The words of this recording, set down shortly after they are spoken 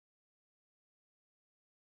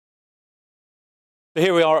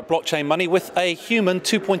Here we are at Blockchain Money with a human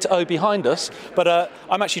 2.0 behind us, but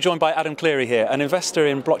I'm actually joined by Adam Cleary here, an investor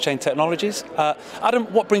in blockchain technologies. Adam,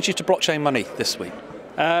 what brings you to Blockchain Money this week?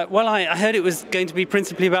 Well, I heard it was going to be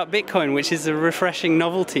principally about Bitcoin, which is a refreshing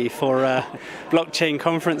novelty for blockchain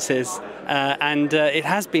conferences, and it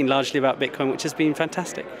has been largely about Bitcoin, which has been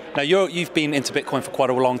fantastic. Now, you've been into Bitcoin for quite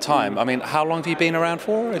a long time. I mean, how long have you been around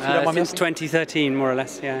for, if you don't mind me asking? Since 2013, more or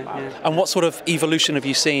less, yeah. And what sort of evolution have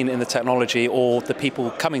you seen in the technology or the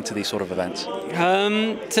people coming to these sort of events?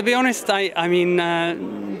 To be honest, I mean,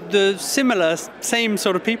 the same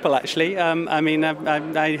sort of people, actually.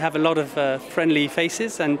 I have a lot of friendly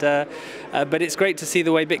faces, but it's great to see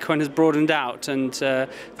the way Bitcoin has broadened out and the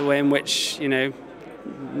way in which,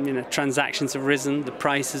 transactions have risen, the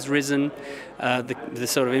price has risen, the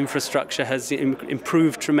sort of infrastructure has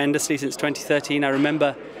improved tremendously since 2013. I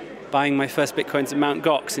remember buying my first Bitcoins at Mt.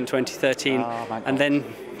 Gox in 2013, and then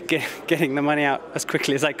getting the money out as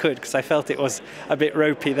quickly as I could because I felt it was a bit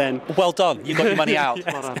ropey then. Well done, you got your money out.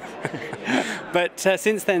 Yes. Well done. But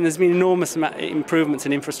since then, there's been enormous improvements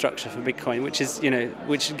in infrastructure for Bitcoin, which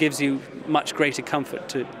gives you much greater comfort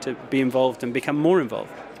to be involved and become more involved.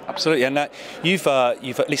 Absolutely, and you've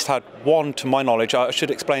at least had one, to my knowledge. I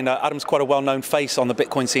should explain that Adam's quite a well-known face on the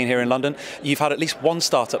Bitcoin scene here in London. You've had at least one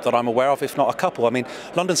startup that I'm aware of, if not a couple. I mean,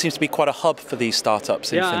 London seems to be quite a hub for these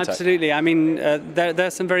startups in fintech. Yeah, absolutely. I mean, there are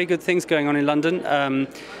some very good things going on in London.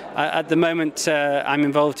 At the moment, I'm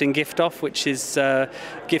involved in Giftoff, which is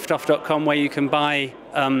giftoff.com, where you can buy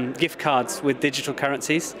gift cards with digital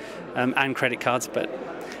currencies and credit cards, but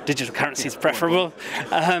digital currency is preferable,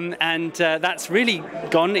 and that's really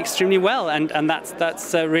gone extremely well, and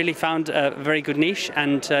that's really found a very good niche.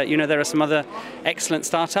 And there are some other excellent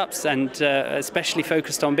startups, and especially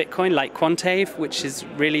focused on Bitcoin, like Quantave, which is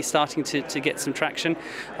really starting to get some traction.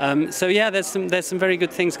 So yeah, there's some very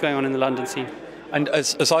good things going on in the London scene. And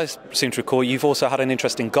as I seem to recall, you've also had an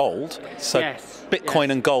interest in gold. So yes, Bitcoin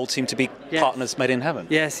and gold seem to be partners made in heaven.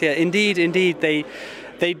 Yes, yeah, indeed.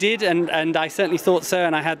 They did, and I certainly thought so,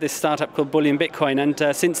 and I had this startup called Bullion Bitcoin,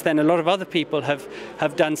 and since then a lot of other people have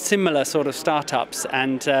done similar sort of startups,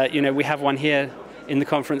 and we have one here in the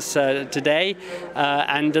conference today,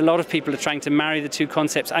 and a lot of people are trying to marry the two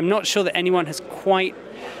concepts. I'm not sure that anyone has quite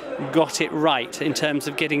got it right in terms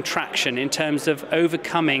of getting traction, in terms of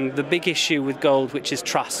overcoming the big issue with gold, which is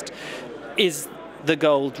trust. Is the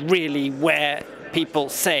gold really where people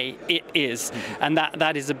say it is? And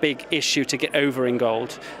that is a big issue to get over in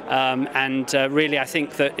gold. Really, I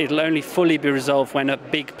think that it'll only fully be resolved when a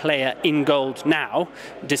big player in gold now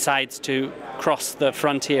decides to cross the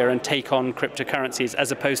frontier and take on cryptocurrencies,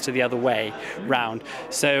 as opposed to the other way round.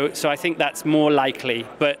 So I think that's more likely,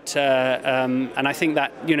 but and I think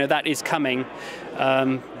that that is coming.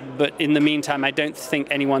 But in the meantime, I don't think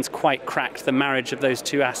anyone's quite cracked the marriage of those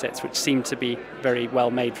two assets, which seem to be very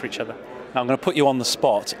well made for each other. Now, I'm going to put you on the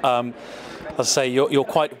spot. As I say, you're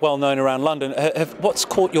quite well known around London. What's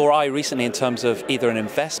caught your eye recently in terms of either an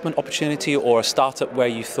investment opportunity or a startup where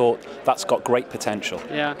you thought that's got great potential?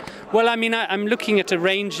 Yeah, well, I mean, I'm looking at a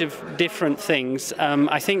range of different things.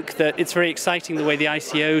 I think that it's very exciting the way the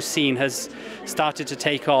ICO scene has started to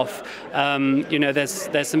take off.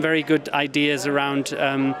 There's some very good ideas around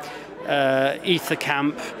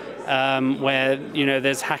hack.ether.camp. Where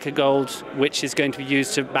there's HackerGold, which is going to be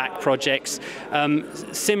used to back projects.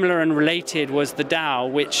 Similar and related was the DAO,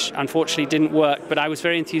 which unfortunately didn't work, but I was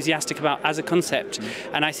very enthusiastic about as a concept.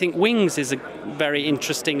 And I think Wings is a very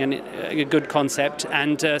interesting and a good concept,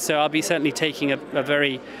 and so I'll be certainly taking a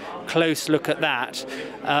very close look at that.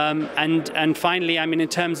 And finally, I mean, in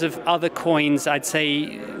terms of other coins, I'd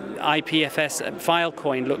say IPFS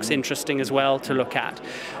Filecoin looks interesting as well to look at.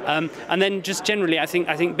 And then just generally, I think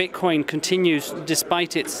Bitcoin continues,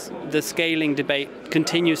 despite the scaling debate,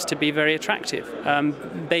 continues to be very attractive,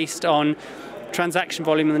 based on transaction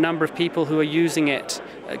volume, and the number of people who are using it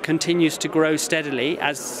continues to grow steadily.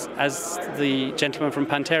 As the gentleman from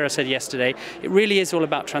Pantera said yesterday, it really is all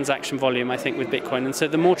about transaction volume, I think, with Bitcoin. And so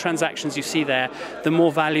the more transactions you see there, the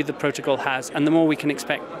more value the protocol has, and the more we can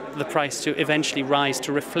expect the price to eventually rise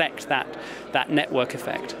to reflect that network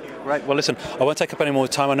effect. Right, well listen, I won't take up any more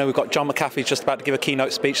time. I know we've got John McAfee just about to give a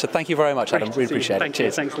keynote speech, so thank you very much, Adam. Really appreciate it. Thank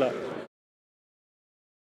you, thanks a lot.